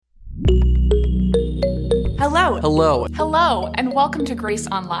Hello. Hello. Hello, and welcome to Grace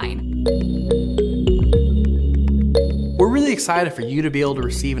Online. We're really excited for you to be able to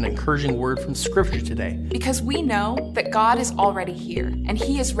receive an encouraging word from Scripture today. Because we know that God is already here, and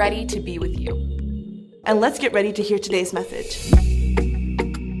He is ready to be with you. And let's get ready to hear today's message.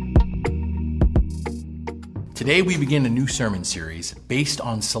 Today we begin a new sermon series based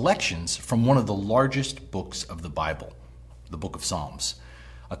on selections from one of the largest books of the Bible, the Book of Psalms,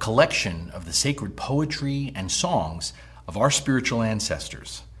 a collection of the sacred poetry and songs of our spiritual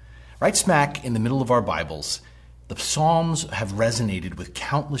ancestors. Right smack in the middle of our Bibles, the Psalms have resonated with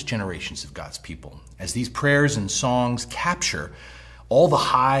countless generations of God's people, as these prayers and songs capture all the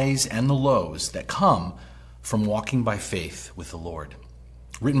highs and the lows that come from walking by faith with the Lord.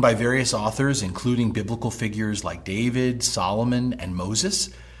 Written by various authors, including biblical figures like David, Solomon, and Moses,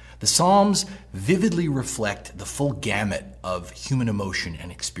 the Psalms vividly reflect the full gamut of human emotion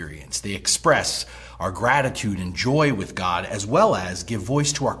and experience. They express our gratitude and joy with God, as well as give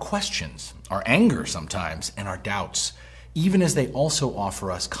voice to our questions, our anger sometimes, and our doubts, even as they also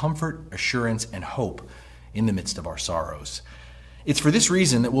offer us comfort, assurance, and hope in the midst of our sorrows. It's for this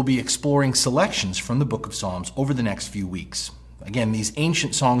reason that we'll be exploring selections from the Book of Psalms over the next few weeks. Again, these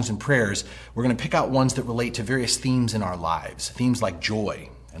ancient songs and prayers, we're going to pick out ones that relate to various themes in our lives, themes like joy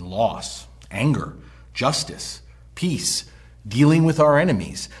and loss, anger, justice, peace, dealing with our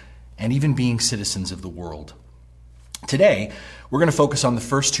enemies, and even being citizens of the world. Today, we're going to focus on the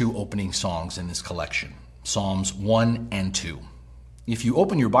first two opening songs in this collection, Psalms 1 and 2. If you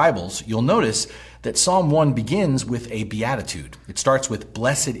open your Bibles, you'll notice that Psalm 1 begins with a beatitude. It starts with,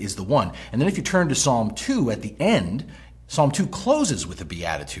 "Blessed is the one." And then if you turn to Psalm 2 at the end, Psalm 2 closes with a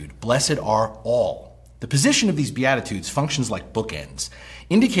beatitude, "Blessed are all." The position of these beatitudes functions like bookends,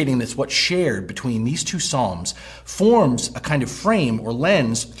 indicating that what's shared between these two psalms forms a kind of frame or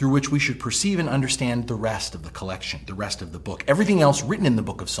lens through which we should perceive and understand the rest of the collection, the rest of the book. Everything else written in the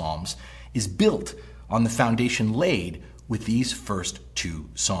book of Psalms is built on the foundation laid with these first two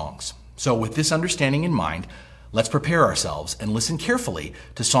songs. So with this understanding in mind, let's prepare ourselves and listen carefully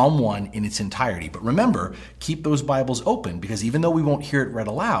to Psalm 1 in its entirety. But remember, keep those Bibles open, because even though we won't hear it read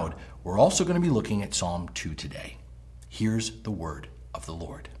aloud, we're also going to be looking at Psalm 2 today. Here's the word of the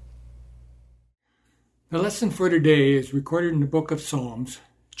Lord. The lesson for today is recorded in the book of Psalms,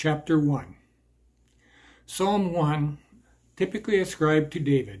 chapter 1. Psalm 1, typically ascribed to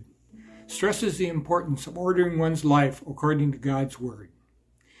David, stresses the importance of ordering one's life according to God's word.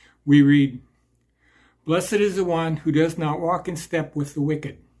 We read, "Blessed is the one who does not walk in step with the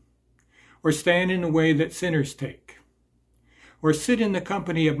wicked, or stand in the way that sinners take, or sit in the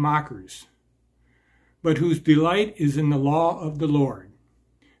company of mockers, but whose delight is in the law of the Lord,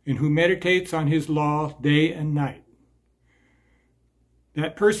 and who meditates on his law day and night.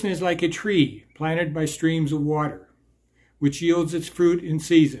 That person is like a tree planted by streams of water, which yields its fruit in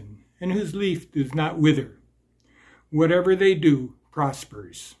season, and whose leaf does not wither. Whatever they do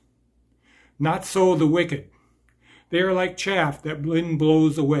prospers. Not so the wicked. They are like chaff that wind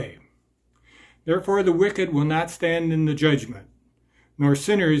blows away. Therefore the wicked will not stand in the judgment, nor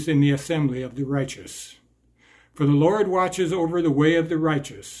sinners in the assembly of the righteous. For the Lord watches over the way of the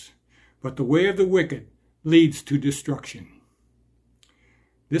righteous, but the way of the wicked leads to destruction."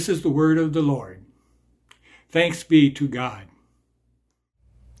 This is the word of the Lord. Thanks be to God.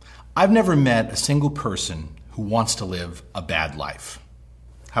 I've never met a single person who wants to live a bad life.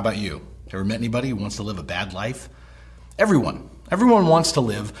 How about you? Ever met anybody who wants to live a bad life? Everyone wants to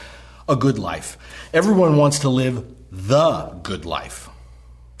live a good life. Everyone wants to live the good life.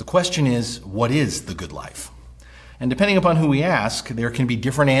 The question is, what is the good life? And depending upon who we ask, there can be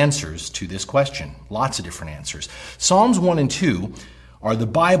different answers to this question, lots of different answers. Psalms 1 and 2 are the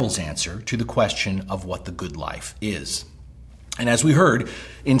Bible's answer to the question of what the good life is. And as we heard,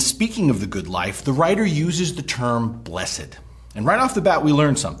 in speaking of the good life, the writer uses the term blessed. And right off the bat, we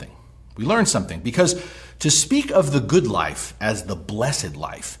learn something. Because to speak of the good life as the blessed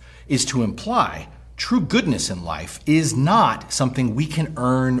life is to imply true goodness in life is not something we can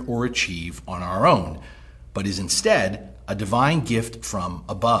earn or achieve on our own, but is instead a divine gift from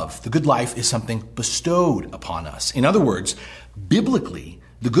above. The good life is something bestowed upon us. In other words, biblically,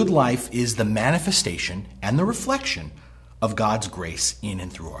 the good life is the manifestation and the reflection of God's grace in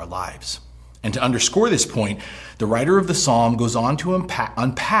and through our lives. And to underscore this point, the writer of the psalm goes on to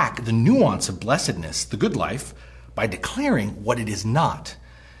unpack the nuance of blessedness, the good life, by declaring what it is not.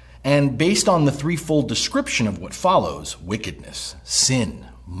 And based on the threefold description of what follows, wickedness, sin,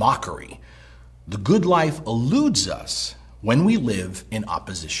 mockery, the good life eludes us when we live in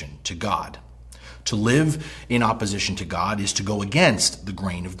opposition to God. To live in opposition to God is to go against the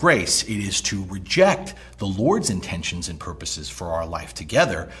grain of grace. It is to reject the Lord's intentions and purposes for our life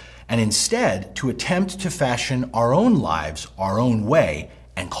together, and instead to attempt to fashion our own lives our own way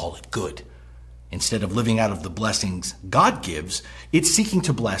and call it good. Instead of living out of the blessings God gives, it's seeking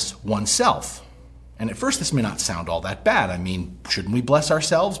to bless oneself. And at first, this may not sound all that bad. I mean, shouldn't we bless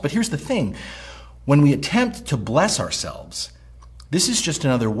ourselves? But here's the thing. When we attempt to bless ourselves, this is just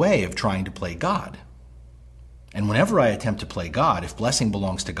another way of trying to play God. And whenever I attempt to play God, if blessing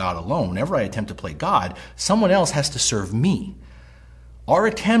belongs to God alone, whenever I attempt to play God, someone else has to serve me. Our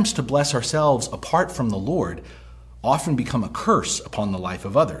attempts to bless ourselves apart from the Lord often become a curse upon the life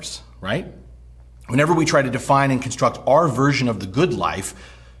of others, right? Whenever we try to define and construct our version of the good life,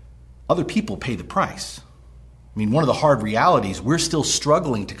 other people pay the price. I mean, one of the hard realities we're still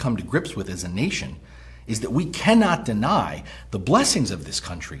struggling to come to grips with as a nation is that we cannot deny the blessings of this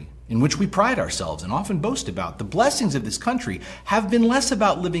country in which we pride ourselves and often boast about. The blessings of this country have been less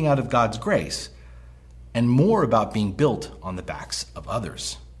about living out of God's grace and more about being built on the backs of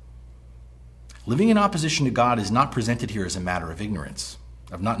others. Living in opposition to God is not presented here as a matter of ignorance,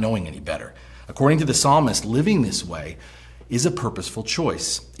 of not knowing any better. According to the psalmist, living this way is a purposeful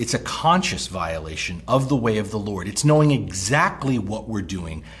choice. It's a conscious violation of the way of the Lord. It's knowing exactly what we're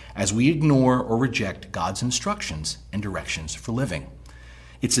doing as we ignore or reject God's instructions and directions for living.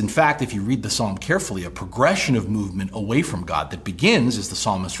 It's, in fact, if you read the psalm carefully, a progression of movement away from God that begins, as the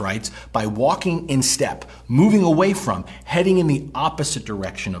psalmist writes, by walking in step, moving away from, heading in the opposite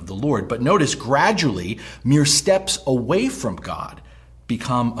direction of the Lord. But notice, gradually, mere steps away from God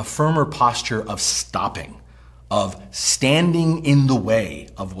become a firmer posture of stopping, of standing in the way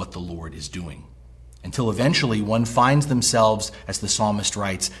of what the Lord is doing, until eventually one finds themselves, as the psalmist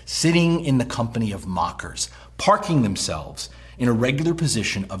writes, sitting in the company of mockers, parking themselves in a regular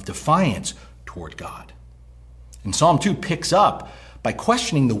position of defiance toward God. And Psalm 2 picks up by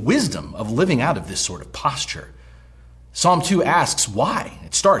questioning the wisdom of living out of this sort of posture. Psalm 2 asks why.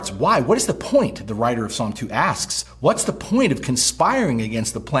 It starts, why? What is the point? The writer of Psalm 2 asks, what's the point of conspiring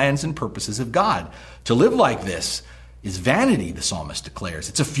against the plans and purposes of God? To live like this is vanity, the psalmist declares.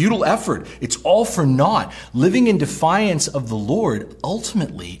 It's a futile effort. It's all for naught. Living in defiance of the Lord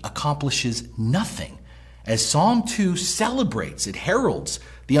ultimately accomplishes nothing. As Psalm 2 celebrates, it heralds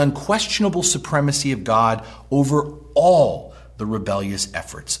the unquestionable supremacy of God over all the rebellious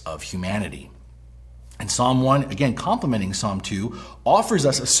efforts of humanity. And Psalm 1, again complementing Psalm 2, offers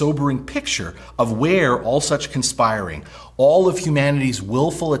us a sobering picture of where all such conspiring, all of humanity's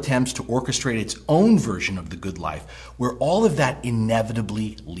willful attempts to orchestrate its own version of the good life, where all of that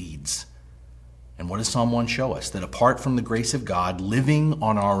inevitably leads. And what does Psalm 1 show us? That apart from the grace of God, living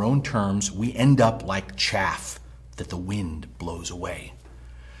on our own terms, we end up like chaff that the wind blows away.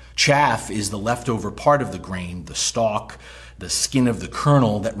 Chaff is the leftover part of the grain, the stalk, the skin of the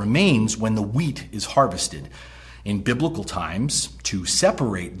kernel that remains when the wheat is harvested. In biblical times, to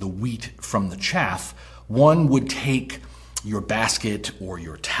separate the wheat from the chaff, one would take your basket or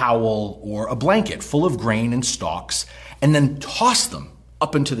your towel or a blanket full of grain and stalks and then toss them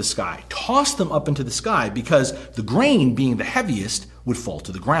up into the sky. Toss them up into the sky because the grain, being the heaviest, would fall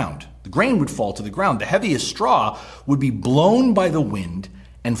to the ground. The grain would fall to the ground. The heaviest straw would be blown by the wind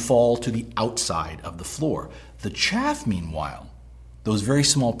and fall to the outside of the floor. The chaff, meanwhile, those very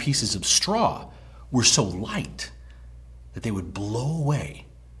small pieces of straw, were so light that they would blow away.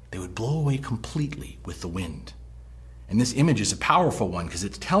 They would blow away completely with the wind. And this image is a powerful one because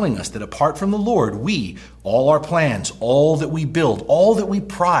it's telling us that apart from the Lord, we, all our plans, all that we build, all that we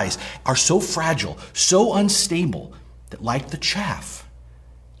prize, are so fragile, so unstable, that like the chaff,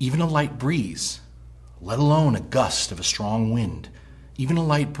 even a light breeze, let alone a gust of a strong wind, even a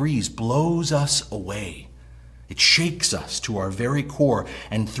light breeze blows us away. It shakes us to our very core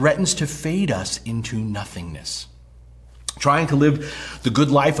and threatens to fade us into nothingness. Trying to live the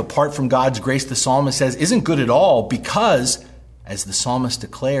good life apart from God's grace, the psalmist says, isn't good at all because, as the psalmist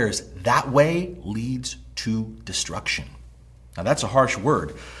declares, that way leads to destruction. Now that's a harsh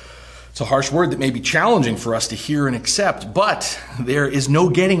word. It's a harsh word that may be challenging for us to hear and accept, but there is no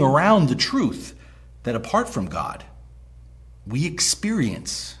getting around the truth that apart from God, we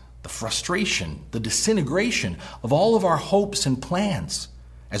experience the frustration, the disintegration of all of our hopes and plans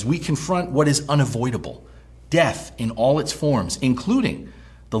as we confront what is unavoidable, death in all its forms, including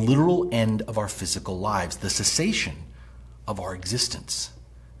the literal end of our physical lives, the cessation of our existence.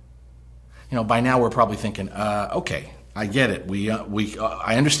 You know, by now we're probably thinking, okay, I get it.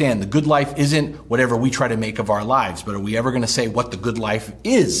 I understand the good life isn't whatever we try to make of our lives, but are we ever going to say what the good life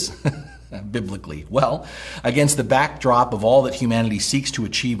is? biblically? Well, against the backdrop of all that humanity seeks to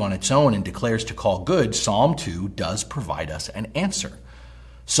achieve on its own and declares to call good, Psalm 2 does provide us an answer.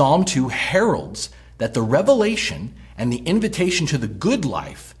 Psalm 2 heralds that the revelation and the invitation to the good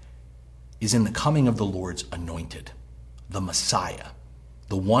life is in the coming of the Lord's anointed, the Messiah,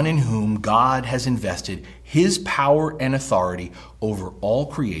 the one in whom God has invested his power and authority over all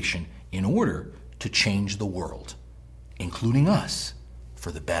creation in order to change the world, including us,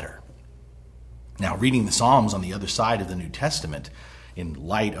 for the better. Now, reading the Psalms on the other side of the New Testament, in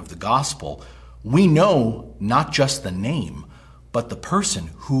light of the gospel, we know not just the name, but the person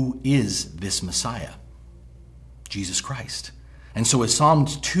who is this Messiah, Jesus Christ. And so as Psalm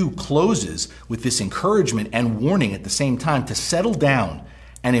 2 closes with this encouragement and warning at the same time to settle down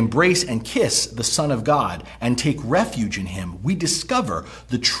and embrace and kiss the Son of God and take refuge in him, we discover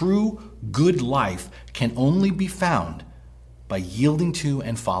the true good life can only be found by yielding to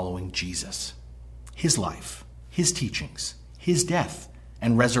and following Jesus, his life, his teachings, his death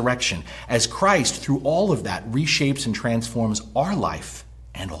and resurrection, as Christ, through all of that, reshapes and transforms our life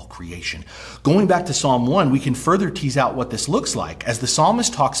and all creation. Going back to Psalm 1, we can further tease out what this looks like as the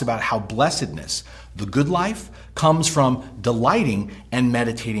psalmist talks about how blessedness, the good life, comes from delighting and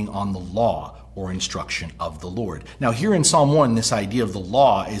meditating on the law or instruction of the Lord. Now, here in Psalm 1, this idea of the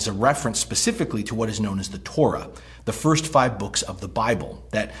law is a reference specifically to what is known as the Torah, the first 5 books of the Bible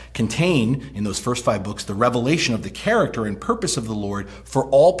that contain, in those first 5 books, the revelation of the character and purpose of the Lord for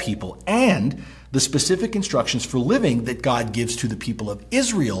all people and the specific instructions for living that God gives to the people of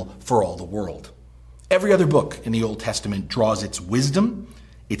Israel for all the world. Every other book in the Old Testament draws its wisdom,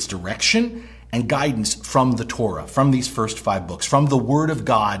 its direction, and guidance from the Torah, from these first 5 books, from the Word of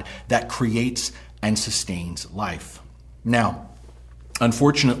God that creates and sustains life. Now,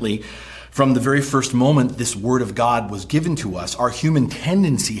 unfortunately, from the very first moment this Word of God was given to us, our human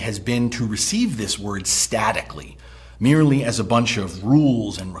tendency has been to receive this Word statically, merely as a bunch of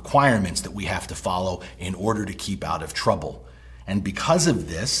rules and requirements that we have to follow in order to keep out of trouble. And because of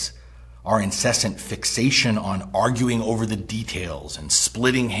this, our incessant fixation on arguing over the details and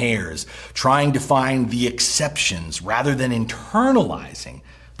splitting hairs, trying to find the exceptions rather than internalizing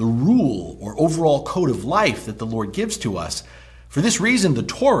the rule or overall code of life that the Lord gives to us, for this reason, the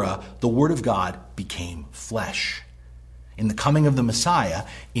Torah, the Word of God, became flesh. In the coming of the Messiah,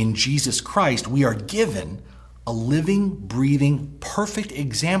 in Jesus Christ, we are given a living, breathing, perfect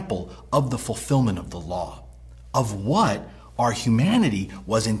example of the fulfillment of the law, of what our humanity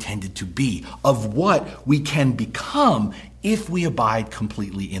was intended to be, of what we can become if we abide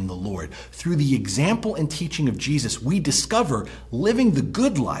completely in the Lord. Through the example and teaching of Jesus, we discover living the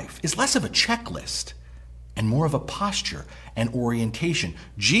good life is less of a checklist and more of a posture and orientation.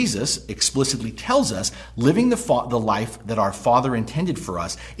 Jesus explicitly tells us living the life that our Father intended for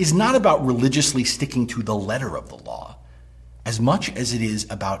us is not about religiously sticking to the letter of the law, as much as it is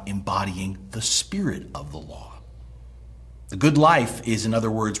about embodying the spirit of the law. The good life is, in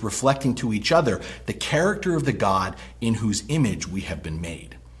other words, reflecting to each other the character of the God in whose image we have been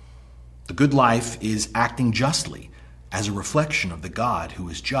made. The good life is acting justly as a reflection of the God who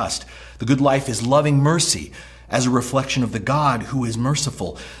is just. The good life is loving mercy as a reflection of the God who is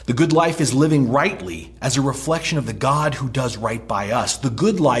merciful. The good life is living rightly as a reflection of the God who does right by us. The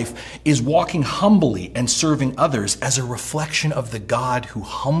good life is walking humbly and serving others as a reflection of the God who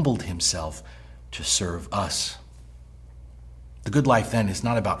humbled himself to serve us. The good life, then, is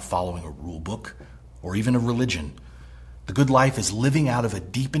not about following a rule book or even a religion. The good life is living out of a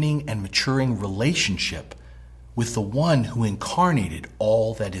deepening and maturing relationship with the one who incarnated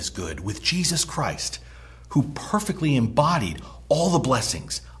all that is good, with Jesus Christ, who perfectly embodied all the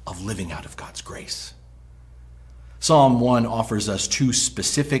blessings of living out of God's grace. Psalm 1 offers us 2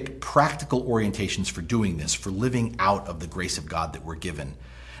 specific practical orientations for doing this, for living out of the grace of God that we're given.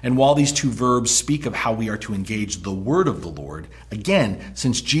 And while these 2 verbs speak of how we are to engage the word of the Lord, again,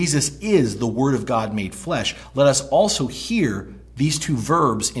 since Jesus is the Word of God made flesh, let us also hear these 2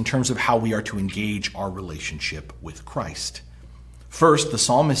 verbs in terms of how we are to engage our relationship with Christ. First, the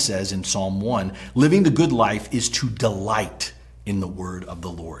psalmist says in Psalm 1, living the good life is to delight in the word of the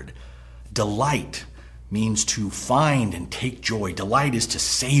Lord. Delight means to find and take joy. Delight is to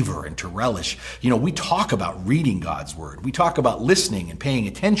savor and to relish. We talk about reading God's word. We talk about listening and paying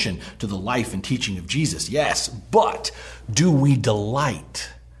attention to the life and teaching of Jesus. Yes, but do we delight?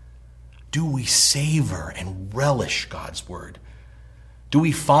 Do we savor and relish God's word? Do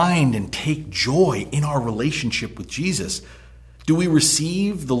we find and take joy in our relationship with Jesus? Do we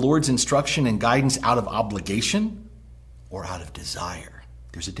receive the Lord's instruction and guidance out of obligation or out of desire?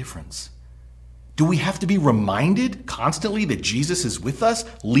 There's a difference. Do we have to be reminded constantly that Jesus is with us,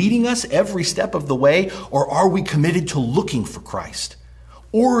 leading us every step of the way? Or are we committed to looking for Christ,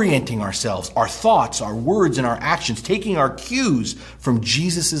 orienting ourselves, our thoughts, our words, and our actions, taking our cues from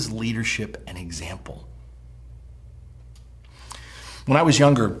Jesus' leadership and example? When I was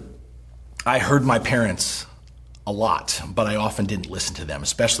younger, I heard my parents a lot, but I often didn't listen to them,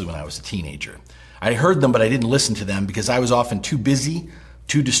 especially when I was a teenager. I heard them, but I didn't listen to them because I was often too busy,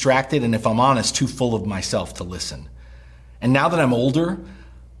 too distracted, and if I'm honest, too full of myself to listen. And now that I'm older,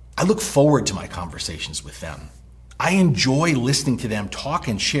 I look forward to my conversations with them. I enjoy listening to them talk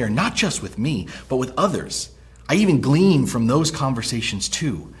and share, not just with me, but with others. I even glean from those conversations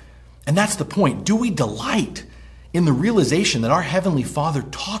too. And that's the point. Do we delight in the realization that our Heavenly Father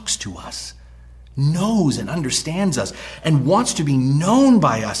talks to us, knows and understands us, and wants to be known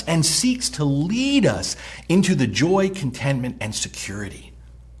by us, and seeks to lead us into the joy, contentment, and security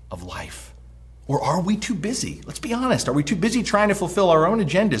of life? Or are we too busy? Let's be honest. Are we too busy trying to fulfill our own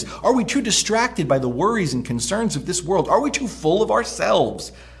agendas? Are we too distracted by the worries and concerns of this world? Are we too full of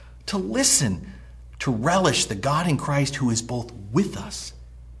ourselves to listen, to relish the God in Christ who is both with us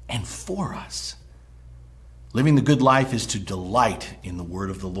and for us? Living the good life is to delight in the word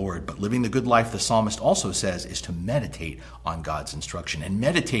of the Lord, but living the good life, the psalmist also says, is to meditate on God's instruction. And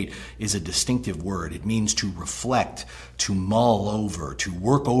meditate is a distinctive word. It means to reflect, to mull over, to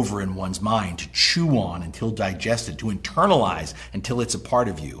work over in one's mind, to chew on until digested, to internalize until it's a part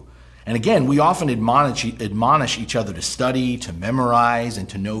of you. And again, we often admonish each other to study, to memorize, and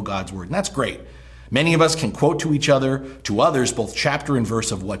to know God's word. And that's great. Many of us can quote to each other, to others, both chapter and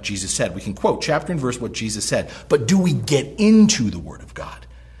verse of what Jesus said. We can quote chapter and verse what Jesus said. But do we get into the Word of God?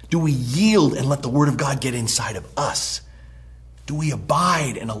 Do we yield and let the Word of God get inside of us? Do we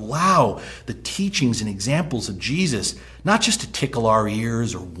abide and allow the teachings and examples of Jesus not just to tickle our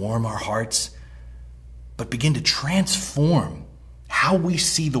ears or warm our hearts, but begin to transform how we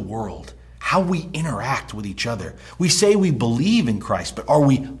see the world, how we interact with each other? We say we believe in Christ, but are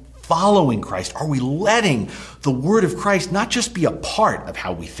we following Christ? Are we letting the word of Christ not just be a part of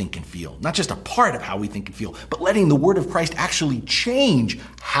how we think and feel, not just a part of how we think and feel, but letting the word of Christ actually change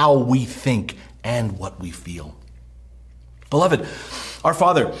how we think and what we feel? Beloved, our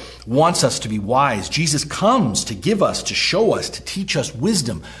Father wants us to be wise. Jesus comes to give us, to show us, to teach us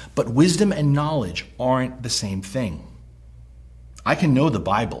wisdom, but wisdom and knowledge aren't the same thing. I can know the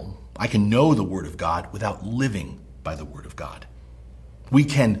Bible, I can know the Word of God without living by the Word of God. We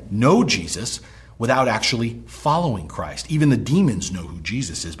can know Jesus without actually following Christ. Even the demons know who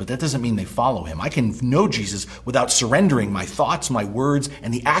Jesus is, but that doesn't mean they follow him. I can know Jesus without surrendering my thoughts, my words,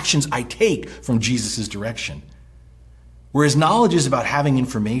 and the actions I take from Jesus' direction. Whereas knowledge is about having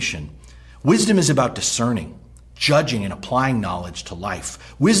information, wisdom is about discerning, judging, and applying knowledge to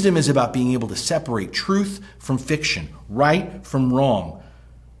life. Wisdom is about being able to separate truth from fiction, right from wrong.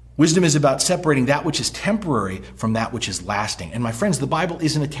 Wisdom is about separating that which is temporary from that which is lasting. And my friends, the Bible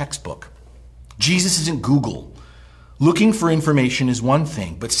isn't a textbook. Jesus isn't Google. Looking for information is one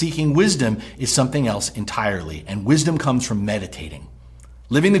thing, but seeking wisdom is something else entirely. And wisdom comes from meditating.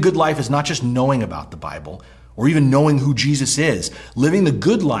 Living the good life is not just knowing about the Bible or even knowing who Jesus is. Living the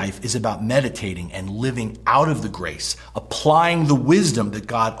good life is about meditating and living out of the grace, applying the wisdom that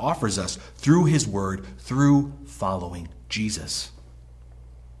God offers us through his word, through following Jesus.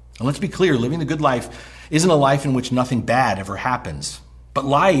 And let's be clear, living the good life isn't a life in which nothing bad ever happens. But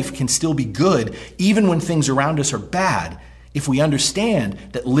life can still be good even when things around us are bad if we understand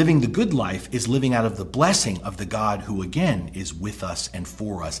that living the good life is living out of the blessing of the God who again is with us and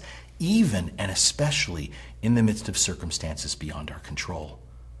for us, even and especially in the midst of circumstances beyond our control.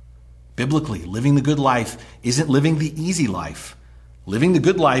 Biblically, living the good life isn't living the easy life. Living the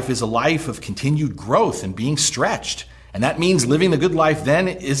good life is a life of continued growth and being stretched. And that means living the good life then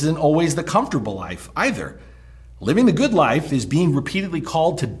isn't always the comfortable life either. Living the good life is being repeatedly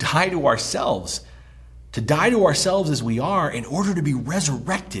called to die to ourselves as we are in order to be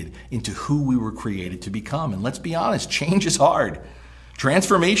resurrected into who we were created to become. And let's be honest, change is hard.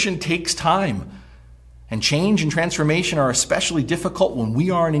 Transformation takes time. And change and transformation are especially difficult when we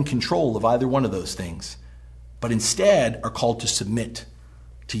aren't in control of either one of those things, but instead are called to submit,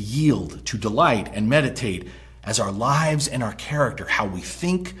 to yield, to delight, and meditate as our lives and our character, how we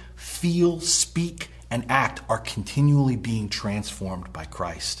think, feel, speak, and act are continually being transformed by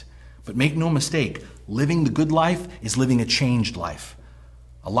Christ. But make no mistake, living the good life is living a changed life.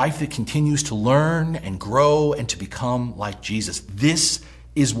 A life that continues to learn and grow and to become like Jesus. This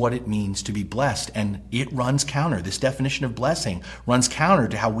is what it means to be blessed, and it runs counter. This definition of blessing runs counter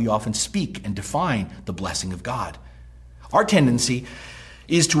to how we often speak and define the blessing of God. Our tendency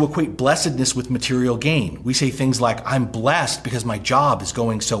is to equate blessedness with material gain. We say things like, I'm blessed because my job is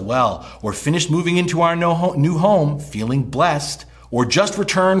going so well, or finished moving into our new home, feeling blessed, or just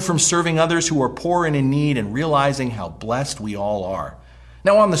returned from serving others who are poor and in need and realizing how blessed we all are.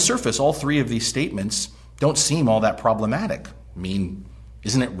 Now, on the surface, all three of these statements don't seem all that problematic. I mean,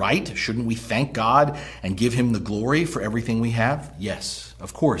 isn't it right? Shouldn't we thank God and give him the glory for everything we have? Yes,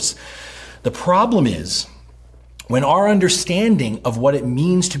 of course. The problem is, when our understanding of what it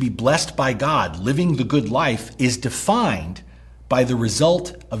means to be blessed by God, living the good life, is defined by the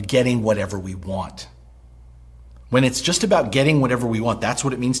result of getting whatever we want. When it's just about getting whatever we want, that's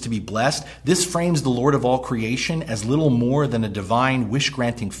what it means to be blessed, this frames the Lord of all creation as little more than a divine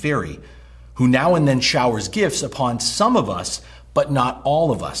wish-granting fairy who now and then showers gifts upon some of us, but not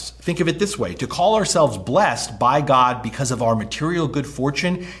all of us. Think of it this way. To call ourselves blessed by God because of our material good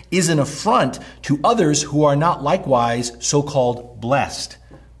fortune is an affront to others who are not likewise so-called blessed.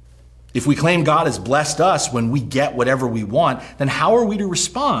 If we claim God has blessed us when we get whatever we want, then how are we to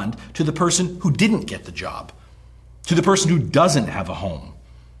respond to the person who didn't get the job? To the person who doesn't have a home?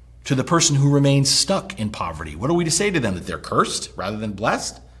 To the person who remains stuck in poverty? What are we to say to them? That they're cursed rather than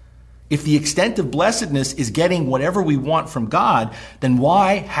blessed? If the extent of blessedness is getting whatever we want from God, then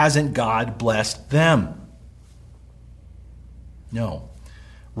why hasn't God blessed them? No.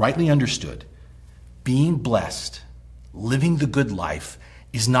 Rightly understood, being blessed, living the good life,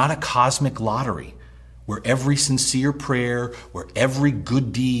 is not a cosmic lottery where every sincere prayer, where every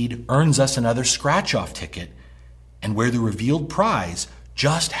good deed earns us another scratch-off ticket, and where the revealed prize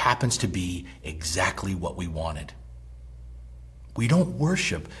just happens to be exactly what we wanted. We don't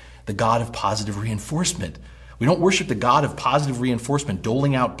worship the God of positive reinforcement. We don't worship the God of positive reinforcement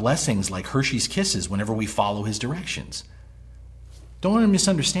doling out blessings like Hershey's Kisses whenever we follow his directions. Don't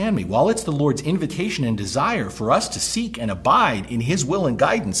misunderstand me. While it's the Lord's invitation and desire for us to seek and abide in his will and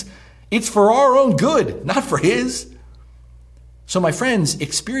guidance, it's for our own good, not for his. So my friends,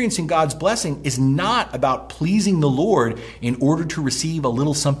 experiencing God's blessing is not about pleasing the Lord in order to receive a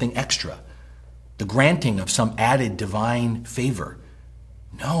little something extra, the granting of some added divine favor.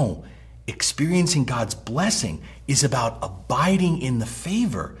 No, experiencing God's blessing is about abiding in the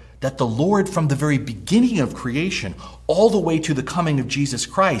favor that the Lord, from the very beginning of creation all the way to the coming of Jesus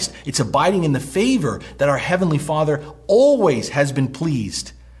Christ, it's abiding in the favor that our Heavenly Father always has been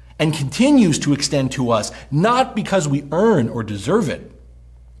pleased and continues to extend to us, not because we earn or deserve it,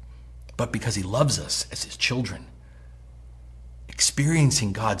 but because he loves us as his children.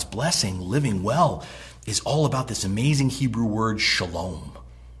 Experiencing God's blessing, living well, is all about this amazing Hebrew word shalom.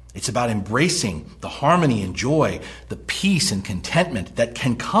 It's about embracing the harmony and joy, the peace and contentment that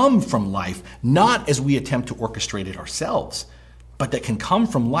can come from life, not as we attempt to orchestrate it ourselves, but that can come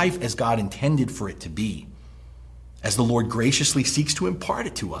from life as God intended for it to be, as the Lord graciously seeks to impart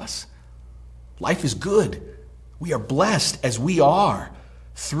it to us. Life is good. We are blessed as we are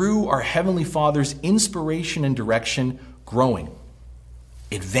through our Heavenly Father's inspiration and direction, growing,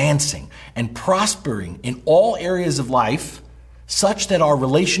 advancing, and prospering in all areas of life, such that our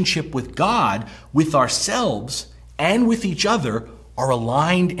relationship with God, with ourselves, and with each other are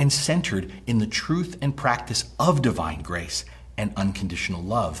aligned and centered in the truth and practice of divine grace and unconditional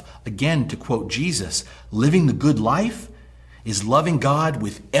love. Again, to quote Jesus, living the good life is loving God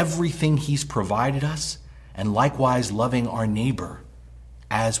with everything he's provided us, and likewise loving our neighbor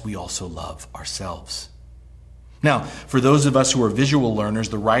as we also love ourselves. Now, for those of us who are visual learners,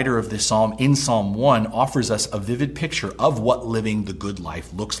 the writer of this psalm in Psalm 1 offers us a vivid picture of what living the good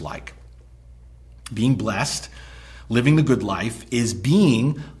life looks like. Being blessed, living the good life, is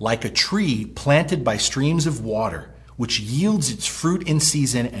being like a tree planted by streams of water, which yields its fruit in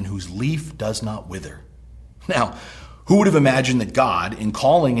season and whose leaf does not wither. Now, who would have imagined that God, in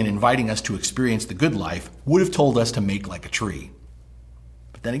calling and inviting us to experience the good life, would have told us to make like a tree?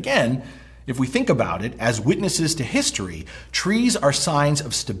 But then again, if we think about it, as witnesses to history, trees are signs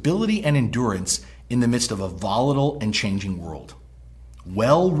of stability and endurance in the midst of a volatile and changing world.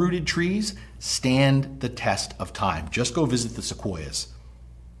 Well-rooted trees stand the test of time. Just go visit the sequoias.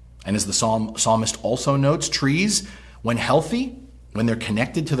 And as the psalmist also notes, trees, when healthy, when they're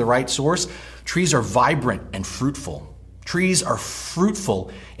connected to the right source, trees are vibrant and fruitful. Trees are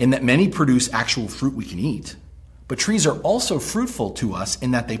fruitful in that many produce actual fruit we can eat. But trees are also fruitful to us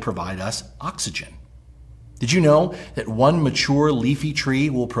in that they provide us oxygen. Did you know that one mature leafy tree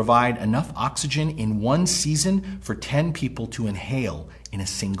will provide enough oxygen in one season for 10 people to inhale in a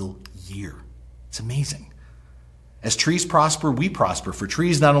single year? It's amazing. As trees prosper, we prosper, for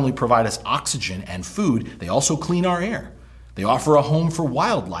trees not only provide us oxygen and food, they also clean our air. They offer a home for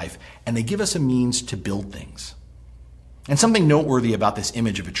wildlife, and they give us a means to build things. And something noteworthy about this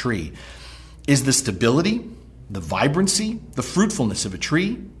image of a tree is the stability, the vibrancy, the fruitfulness of a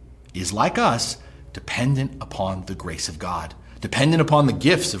tree is, like us, dependent upon the grace of God, dependent upon the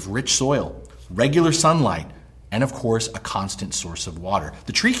gifts of rich soil, regular sunlight, and of course, a constant source of water.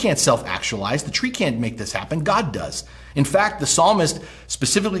 The tree can't self-actualize. The tree can't make this happen. God does. In fact, the psalmist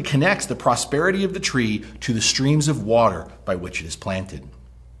specifically connects the prosperity of the tree to the streams of water by which it is planted.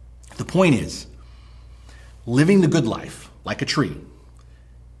 The point is, living the good life, like a tree,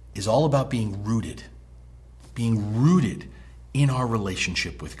 is all about being rooted in our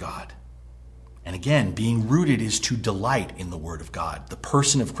relationship with God. And again, being rooted is to delight in the Word of God, the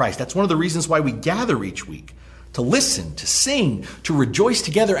person of Christ. That's one of the reasons why we gather each week, to listen, to sing, to rejoice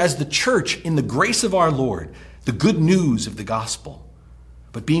together as the church in the grace of our Lord, the good news of the gospel.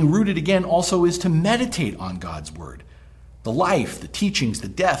 But being rooted again also is to meditate on God's Word, the life, the teachings, the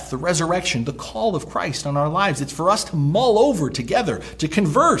death, the resurrection, the call of Christ on our lives. It's for us to mull over together, to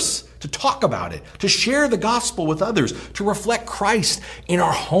converse, to talk about it, to share the gospel with others, to reflect Christ in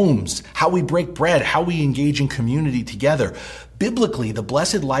our homes, how we break bread, how we engage in community together. Biblically, the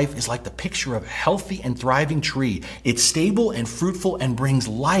blessed life is like the picture of a healthy and thriving tree. It's stable and fruitful and brings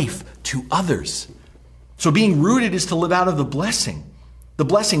life to others. So being rooted is to live out of the blessing. The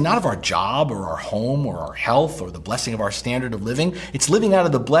blessing not of our job or our home or our health or the blessing of our standard of living. It's living out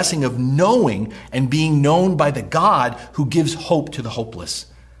of the blessing of knowing and being known by the God who gives hope to the hopeless.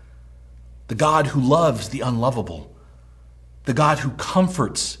 The God who loves the unlovable. The God who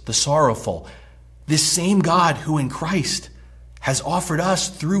comforts the sorrowful. This same God who in Christ has offered us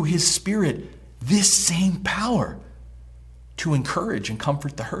through his Spirit this same power to encourage and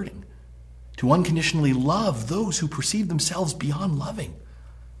comfort the hurting, to unconditionally love those who perceive themselves beyond loving,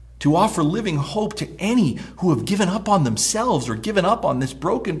 to offer living hope to any who have given up on themselves or given up on this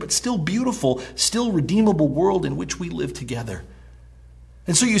broken but still beautiful, still redeemable world in which we live together.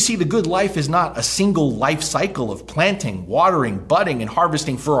 And so you see, the good life is not a single life cycle of planting, watering, budding, and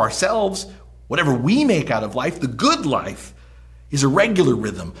harvesting for ourselves, whatever we make out of life. The good life is a regular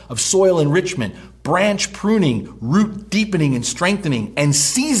rhythm of soil enrichment, branch pruning, root deepening and strengthening, and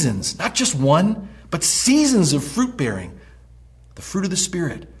seasons, not just one, but seasons of fruit bearing. The fruit of the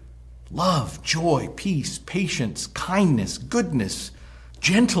Spirit: love, joy, peace, patience, kindness, goodness,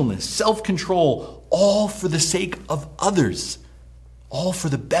 gentleness, self-control, all for the sake of others, all for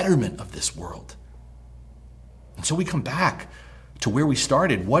the betterment of this world. And so we come back to where we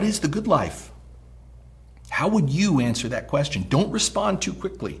started. What is the good life? How would you answer that question? Don't respond too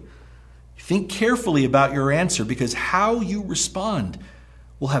quickly. Think carefully about your answer, because how you respond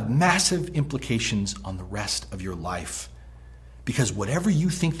will have massive implications on the rest of your life. Because whatever you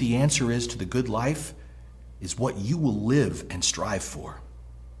think the answer is to the good life is what you will live and strive for.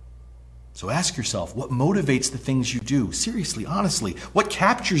 So ask yourself, what motivates the things you do? Seriously, honestly, what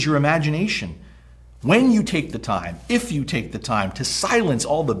captures your imagination? When you take the time, if you take the time to silence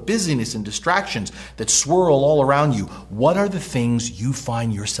all the busyness and distractions that swirl all around you, what are the things you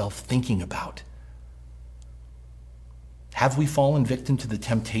find yourself thinking about? Have we fallen victim to the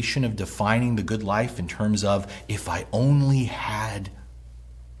temptation of defining the good life in terms of, if I only had?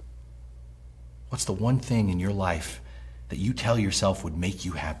 What's the one thing in your life that you tell yourself would make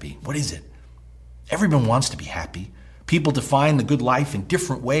you happy? What is it? Everyone wants to be happy. People define the good life in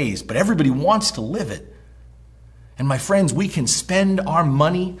different ways, but everybody wants to live it. And my friends, we can spend our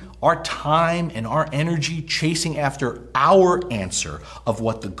money, our time, and our energy chasing after our answer of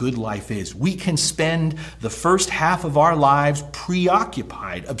what the good life is. We can spend the first half of our lives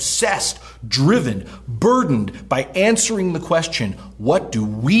preoccupied, obsessed, driven, burdened by answering the question, what do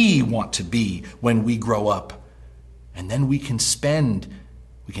we want to be when we grow up? And then we can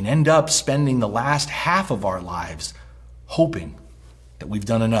end up spending the last half of our lives hoping that we've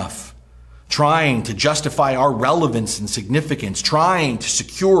done enough, trying to justify our relevance and significance, trying to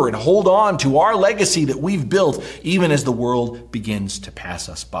secure and hold on to our legacy that we've built, even as the world begins to pass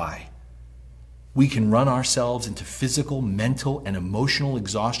us by. We can run ourselves into physical, mental, and emotional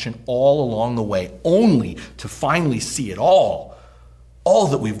exhaustion all along the way, only to finally see it all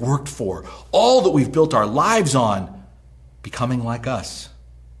that we've worked for, all that we've built our lives on, becoming like us,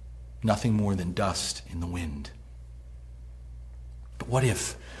 nothing more than dust in the wind. But what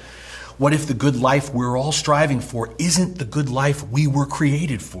if the good life we're all striving for isn't the good life we were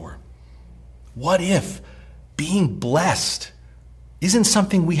created for? What if being blessed isn't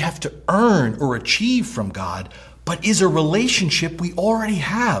something we have to earn or achieve from God, but is a relationship we already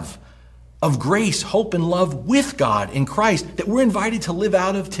have of grace, hope, and love with God in Christ that we're invited to live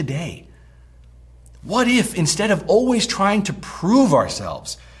out of today? What if, instead of always trying to prove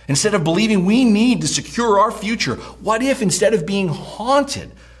ourselves, Instead of believing we need to secure our future, what if instead of being haunted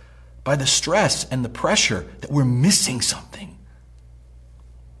by the stress and the pressure that we're missing something,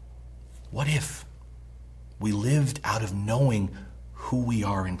 what if we lived out of knowing who we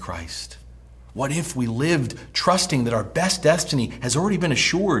are in Christ? What if we lived trusting that our best destiny has already been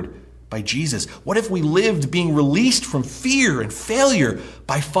assured by Jesus? What if we lived being released from fear and failure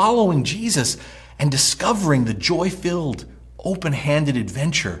by following Jesus and discovering the joy-filled, open-handed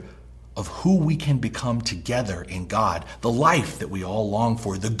adventure of who we can become together in God, the life that we all long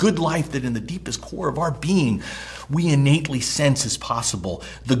for, the good life that in the deepest core of our being we innately sense is possible,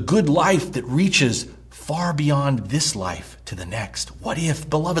 the good life that reaches far beyond this life to the next? What if?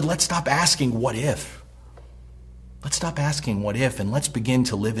 Beloved, let's stop asking what if. Let's stop asking what if, and let's begin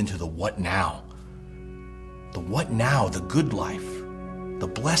to live into the what now. The what now, the good life, the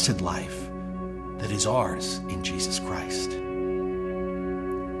blessed life that is ours in Jesus Christ.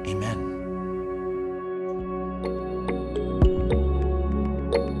 Amen.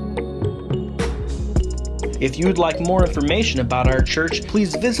 If you'd like more information about our church,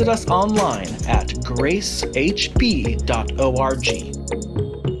 please visit us online at gracehb.org.